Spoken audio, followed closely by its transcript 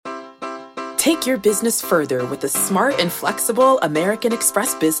Take your business further with the smart and flexible American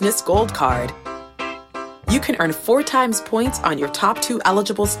Express Business Gold Card. You can earn 4 times points on your top 2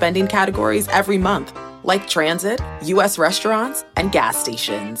 eligible spending categories every month, like transit, U.S. restaurants, and gas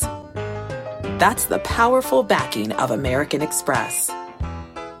stations. That's the powerful backing of American Express.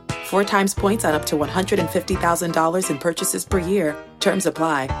 4 times points on up to $150,000 in purchases per year. Terms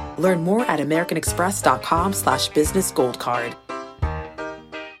apply. Learn more at americanexpress.com/businessgoldcard.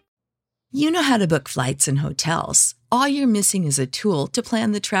 You know how to book flights and hotels. All you're missing is a tool to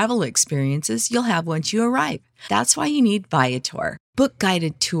plan the travel experiences you'll have once you arrive. That's why you need Viator. Book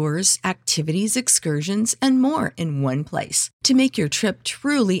guided tours, activities, excursions, and more in one place to make your trip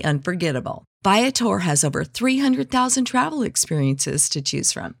truly unforgettable. Viator has over 300,000 travel experiences to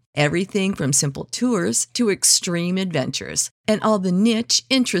choose from. Everything from simple tours to extreme adventures and all the niche,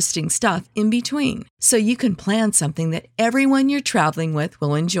 interesting stuff in between. So you can plan something that everyone you're traveling with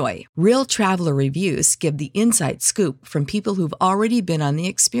will enjoy. Real traveler reviews give the inside scoop from people who've already been on the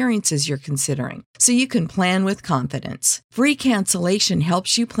experiences you're considering. So you can plan with confidence. Free cancellation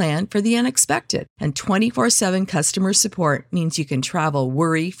helps you plan for the unexpected. And 24/7 customer support means you can travel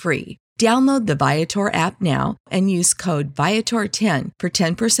worry-free. Download the Viator app now and use code Viator10 for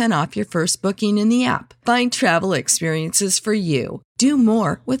 10% off your first booking in the app. Find travel experiences for you. Do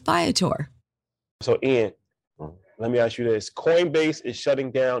more with Viator. So, Ian, let me ask you this. Coinbase is shutting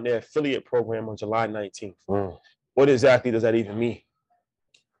down their affiliate program on July 19th. What exactly does that even mean?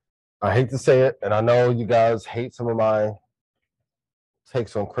 I hate to say it, and I know you guys hate some of my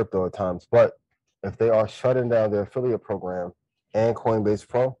takes on crypto at times, but if they are shutting down their affiliate program and Coinbase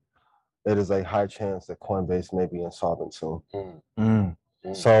Pro, it is a high chance that Coinbase may be insolvent soon.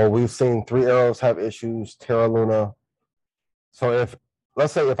 So we've seen Three Arrows have issues, Terra Luna. So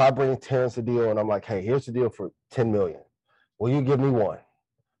let's say if I bring Terrence a deal and I'm like, hey, here's the deal for 10 million. Will you give me 1?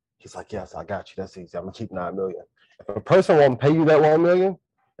 He's like, yes, I got you. That's easy. I'm gonna keep 9 million. If a person won't pay you that 1 million,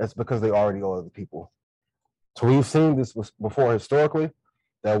 that's because they already owe other people. So we've seen this before historically,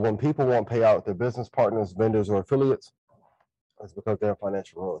 that when people won't pay out their business partners, vendors, or affiliates, it's because they're in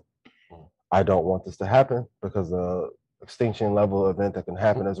financial ruin. I don't want this to happen because the extinction level event that can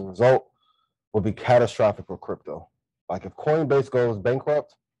happen as a result will be catastrophic for crypto. Like if Coinbase goes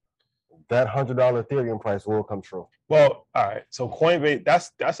bankrupt, that $100 Ethereum price will come true. Well, all right. So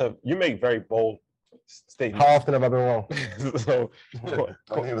Coinbase, you make very bold statements. How often have I been wrong? So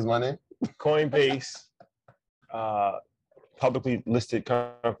It was my name. Coinbase, publicly listed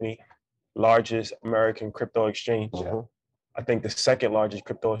company, largest American crypto exchange. I think the second largest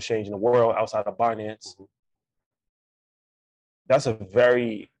crypto exchange in the world outside of Binance. That's a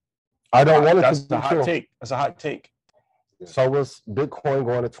very I don't want it that's to be a hot true. take. That's a hot take. So was Bitcoin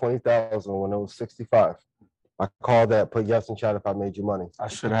going to 20,000 when it was 65? I called that, put yes in chat if I made you money. I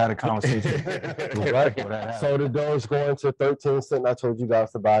should have had a conversation. Right. So the Doge going to 13 cents. I told you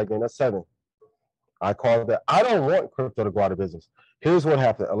guys to buy again at 7. I called that. I don't want crypto to go out of business. Here's what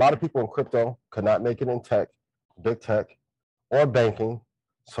happened. A lot of people in crypto could not make it in tech, big tech, or banking.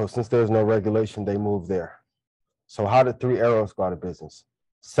 So since there's no regulation, they moved there. So how did Three Arrows go out of business?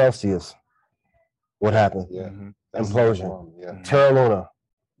 Celsius. What happened? Implosion. Terra Luna.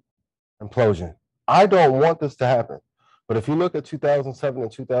 Implosion. I don't want this to happen. But if you look at 2007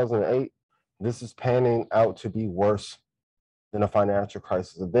 and 2008, this is panning out to be worse than a financial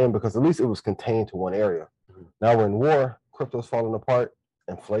crisis of then, because at least it was contained to one area. Now we're in war, crypto's falling apart,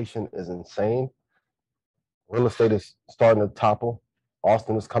 inflation is insane. Real estate is starting to topple.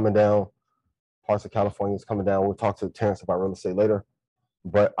 Austin is coming down. Parts of California is coming down. We'll talk to Terrence about real estate later.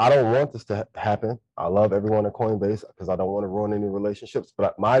 But I don't want this to happen. I love everyone at Coinbase because I don't want to ruin any relationships.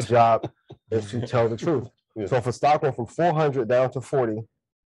 But my job is to tell the truth. So if a stock went from 400 down to 40,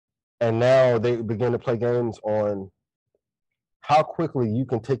 and now they begin to play games on how quickly you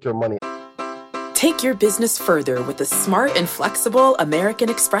can take your money. Take your business further with the smart and flexible American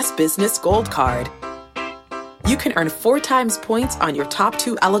Express Business Gold Card. You can earn 4 times points on your top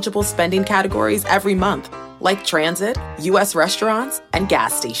 2 eligible spending categories every month, like transit, U.S. restaurants, and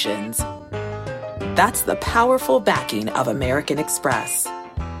gas stations. That's the powerful backing of American Express.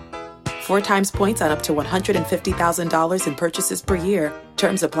 4 times points on up to $150,000 in purchases per year.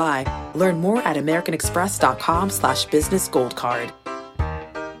 Terms apply. Learn more at americanexpress.com/businessgoldcard.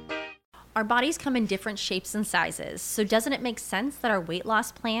 Our bodies come in different shapes and sizes, so doesn't it make sense that our weight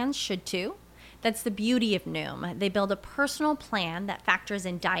loss plans should too? That's the beauty of Noom. They build a personal plan that factors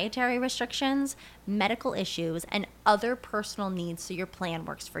in dietary restrictions, medical issues, and other personal needs so your plan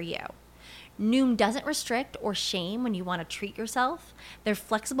works for you. Noom doesn't restrict or shame when you want to treat yourself. Their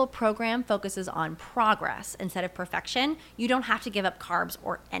flexible program focuses on progress instead of perfection. You don't have to give up carbs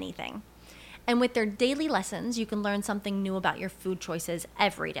or anything. And with their daily lessons, you can learn something new about your food choices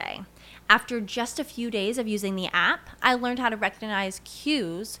every day. After just a few days of using the app, I learned how to recognize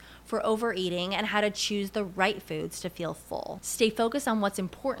cues for overeating and how to choose the right foods to feel full. Stay focused on what's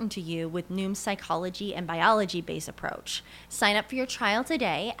important to you with Noom's psychology and biology-based approach. Sign up for your trial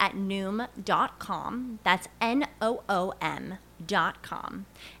today at Noom.com. That's Noom.com.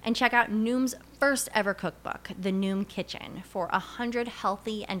 And check out Noom's first ever cookbook, The Noom Kitchen, for 100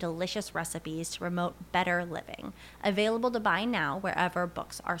 healthy and delicious recipes to promote better living. Available to buy now wherever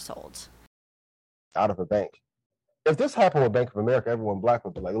books are sold. Out of a bank. If this happened with Bank of America, everyone black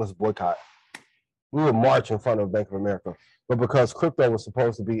would be like, let's boycott. We would march in front of Bank of America. But because crypto was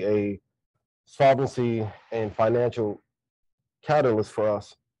supposed to be a solvency and financial catalyst for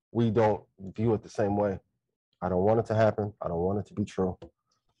us, we don't view it the same way. I don't want it to happen. I don't want it to be true.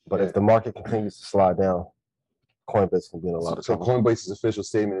 But if the market continues to slide down, Coinbase can be in a lot of trouble. So Coinbase's official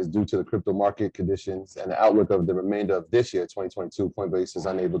statement is due to the crypto market conditions and the outlook of the remainder of this year, 2022, Coinbase is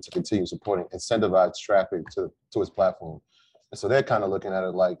unable to continue supporting incentivized traffic to its platform. And so they're kind of looking at it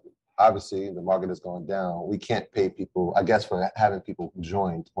like, obviously, the market is going down. We can't pay people, I guess, for having people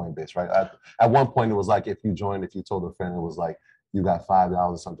join Coinbase, right? At one point, it was like if you told a friend, it was like you got $5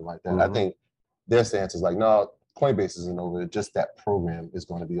 or something like that. Mm-hmm. I think their stance is like, no, Coinbase isn't over. Just that program is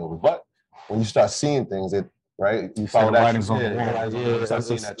going to be over. But when you start seeing things, right? You follow that. You start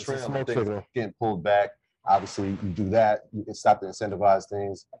seeing that trail, things getting pulled back. Obviously, you do that. You can stop to incentivize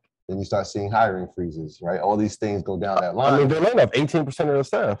things. Then you start seeing hiring freezes, right? All these things go down that line. I mean, they laid off 18% of their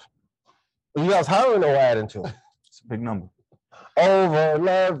staff. You guys hiring or adding to? It's a big number. Over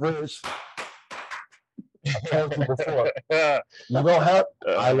leverage. I told you before. You don't help.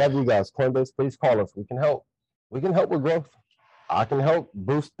 I love you guys. Coinbase, please call us. We can help. We can help with growth. I can help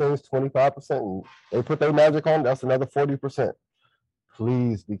boost things 25%. And they put their magic on, that's another 40%.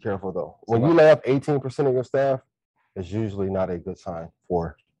 Please be careful though. When you lay off 18% of your staff, it's usually not a good sign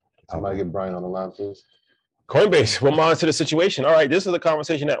for. Somebody get Brian on the line, please. Coinbase, we'll monitor the situation. All right, this is a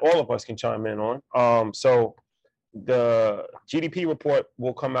conversation that all of us can chime in on. So the GDP report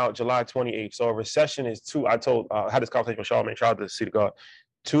will come out July 28th. So a recession is two. I had this conversation with Charlamagne. Shout out to City Guard.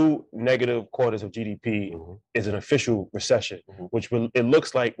 2 negative quarters of GDP is an official recession, which it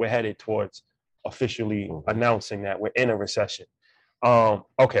looks like we're headed towards officially announcing that we're in a recession.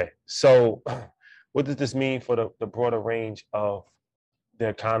 Okay, so what does this mean for the broader range of the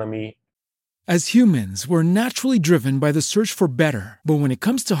economy? As humans, we're naturally driven by the search for better. But when it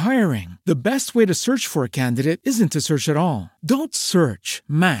comes to hiring, the best way to search for a candidate isn't to search at all. Don't search,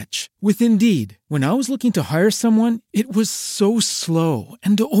 match with Indeed. When I was looking to hire someone, it was so slow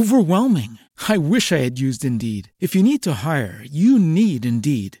and overwhelming. I wish I had used Indeed. If you need to hire, you need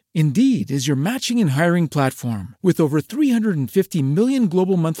Indeed. Indeed is your matching and hiring platform with over 350 million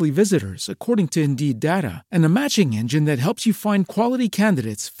global monthly visitors, according to Indeed data, and a matching engine that helps you find quality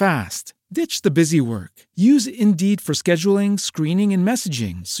candidates fast. Ditch the busy work. Use Indeed for scheduling, screening, and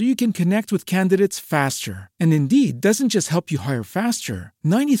messaging so you can connect with candidates faster. And Indeed doesn't just help you hire faster.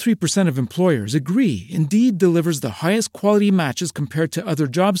 93% of employers agree Indeed delivers the highest quality matches compared to other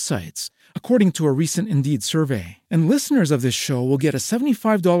job sites, according to a recent Indeed survey. And listeners of this show will get a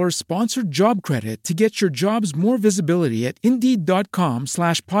 $75 sponsored job credit to get your jobs more visibility at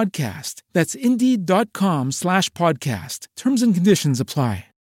Indeed.com/podcast. That's Indeed.com/podcast. Terms and conditions apply.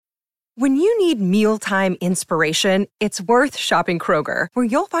 When you need mealtime inspiration, it's worth shopping Kroger, where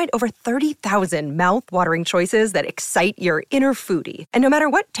you'll find over 30,000 mouth-watering choices that excite your inner foodie. And no matter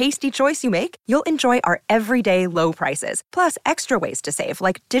what tasty choice you make, you'll enjoy our everyday low prices, plus extra ways to save,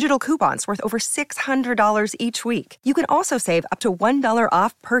 like digital coupons worth over $600 each week. You can also save up to $1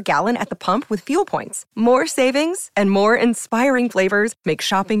 off per gallon at the pump with fuel points. More savings and more inspiring flavors make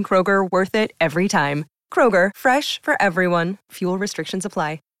shopping Kroger worth it every time. Kroger, fresh for everyone. Fuel restrictions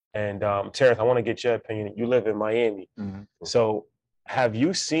apply. And Terrence, I want to get your opinion. You live in Miami. So have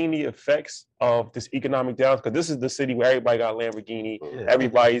you seen the effects of this economic down? Because this is the city where everybody got Lamborghini. Yeah.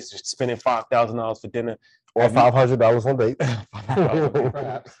 Everybody's just spending $5,000 for dinner. Or $500 on date.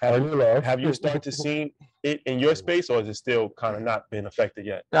 Have you started to see it in your space, or is it still kind of not been affected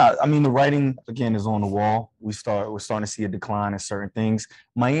yet? Yeah, I mean, the writing, again, is on the wall. We're starting to see a decline in certain things.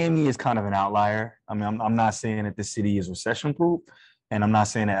 Miami is kind of an outlier. I mean, I'm not saying that the city is recession-proof, and I'm not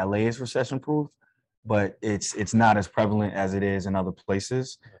saying that LA is recession-proof, but it's not as prevalent as it is in other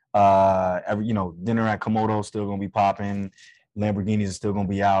places. Dinner at Komodo is still going to be popping. Lamborghinis are still going to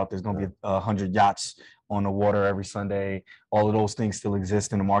be out. There's going to be 100 yachts on the water every Sunday. All of those things still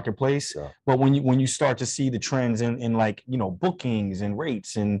exist in the marketplace. Yeah. But when you start to see the trends in bookings and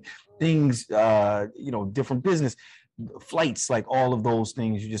rates and things, different business, flights, like all of those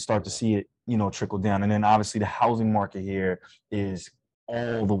things, you just start to see it, trickle down. And then obviously the housing market here is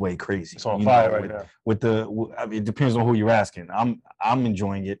all the way crazy. It's on fire right now. It depends on who you're asking. I'm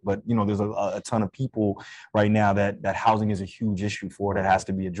enjoying it, but there's a ton of people right now that housing is a huge issue for that has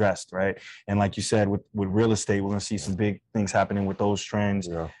to be addressed, right? And like you said, with real estate, we're gonna see some big things happening with those trends.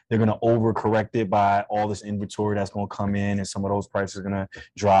 Yeah. They're gonna overcorrect it by all this inventory that's gonna come in, and some of those prices are gonna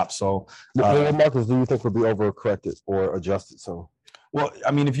drop. So, what markets do you think will be overcorrected or adjusted soon? Well,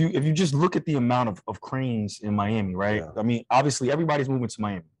 I mean, if you just look at the amount of cranes in Miami, right? Yeah. I mean, obviously everybody's moving to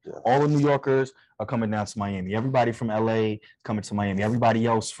Miami. Yeah. All the New Yorkers are coming down to Miami. Everybody from LA coming to Miami. Everybody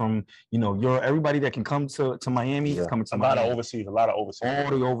else from, everybody that can come to Miami is coming to Miami. A lot of overseas. All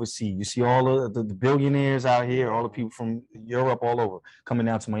the overseas. You see all of the billionaires out here, all the people from Europe, all over, coming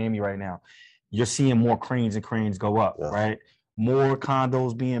down to Miami right now. You're seeing more cranes go up, right? More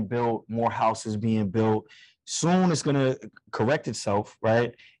condos being built, more houses being built. Soon it's going to correct itself,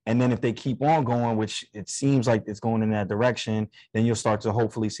 right? And then if they keep on going, which it seems like it's going in that direction, then you'll start to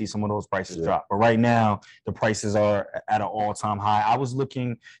hopefully see some of those prices drop. But right now, the prices are at an all-time high. I was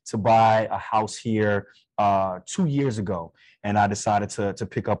looking to buy a house here 2 years ago, and I decided to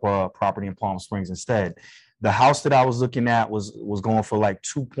pick up a property in Palm Springs instead. The house that I was looking at was going for like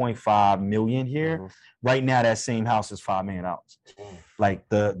 $2.5 million here. Mm-hmm. Right now, that same house is $5 million. Like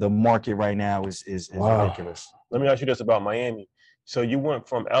the market right now is ridiculous. Let me ask you this about Miami. So you went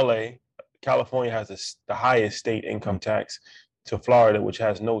from LA, California has the highest state income tax, to Florida, which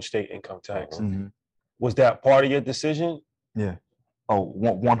has no state income tax. Mm-hmm. Was that part of your decision? Yeah. Oh,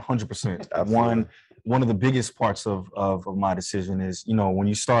 100%. One of the biggest parts of my decision is, when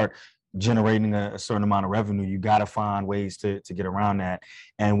you start generating a certain amount of revenue, you got to find ways to get around that.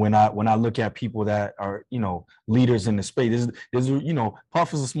 And when I look at people that are, leaders in the space, there's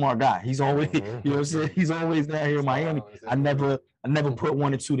Puff is a smart guy. He's always, he's always down here in Miami. I never put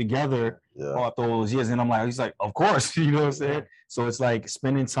one and two together all those years. And he's like, of course, you know what I'm saying? So it's like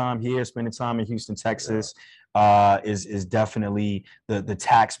spending time here, spending time in Houston, Texas, is definitely the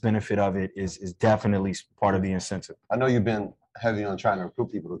tax benefit of it is definitely part of the incentive. I know you've been heavy on trying to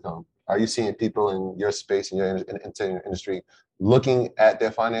recruit people to come. Are you seeing people in your space, in your industry, looking at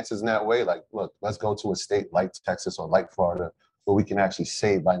their finances in that way? Like, look, let's go to a state like Texas or like Florida where we can actually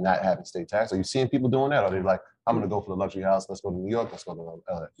save by not having state tax. Are you seeing people doing that? Or are they like, I'm going to go for the luxury house. Let's go to New York. Let's go to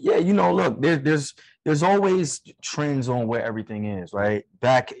LA. Yeah, look, there's always trends on where everything is, right?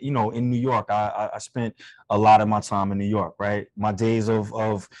 Back, in New York, I spent a lot of my time in New York, right? My days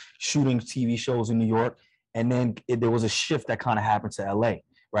of shooting TV shows in New York. And then there was a shift that kind of happened to LA,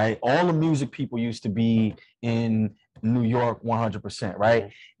 right? All the music people used to be in New York 100%,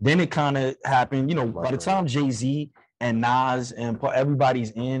 right? Then it kind of happened, by the time Jay-Z and Nas and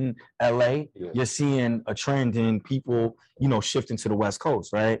everybody's in LA, you're seeing a trend in people, shifting to the West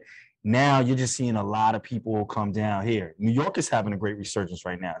Coast, right? Now you're just seeing a lot of people come down here. New York is having a great resurgence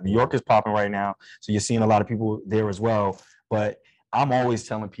right now. New York is popping right now. So you're seeing a lot of people there as well. But I'm always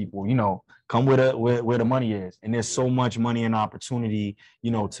telling people, come where the money is. And there's so much money and opportunity,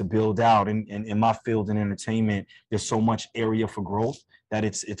 to build out. And in my field in entertainment, there's so much area for growth that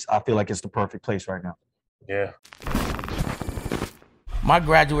I feel like it's the perfect place right now. Yeah. My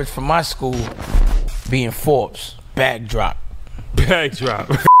graduates from my school being Forbes, bag drop. Bag drop.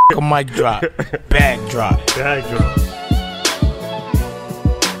 A mic drop. Bag drop. Bag drop.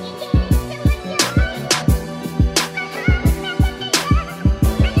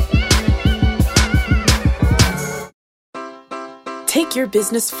 Take your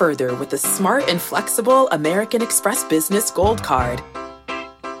business further with the smart and flexible American Express Business Gold Card.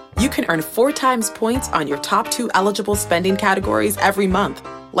 You can earn 4 times points on your top 2 eligible spending categories every month,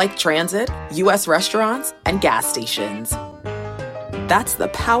 like transit, U.S. restaurants, and gas stations. That's the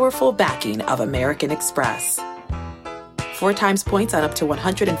powerful backing of American Express. 4 times points on up to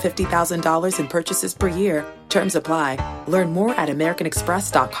 $150,000 in purchases per year. Terms apply. Learn more at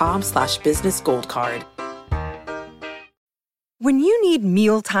americanexpress.com/business gold card. When you need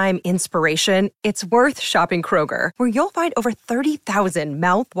mealtime inspiration, it's worth shopping Kroger, where you'll find over 30,000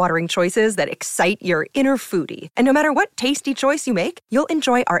 mouth-watering choices that excite your inner foodie. And no matter what tasty choice you make, you'll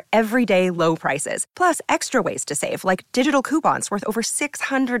enjoy our everyday low prices, plus extra ways to save, like digital coupons worth over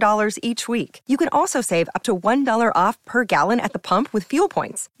 $600 each week. You can also save up to $1 off per gallon at the pump with fuel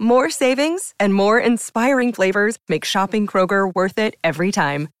points. More savings and more inspiring flavors make shopping Kroger worth it every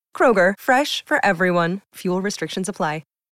time. Kroger, fresh for everyone. Fuel restrictions apply.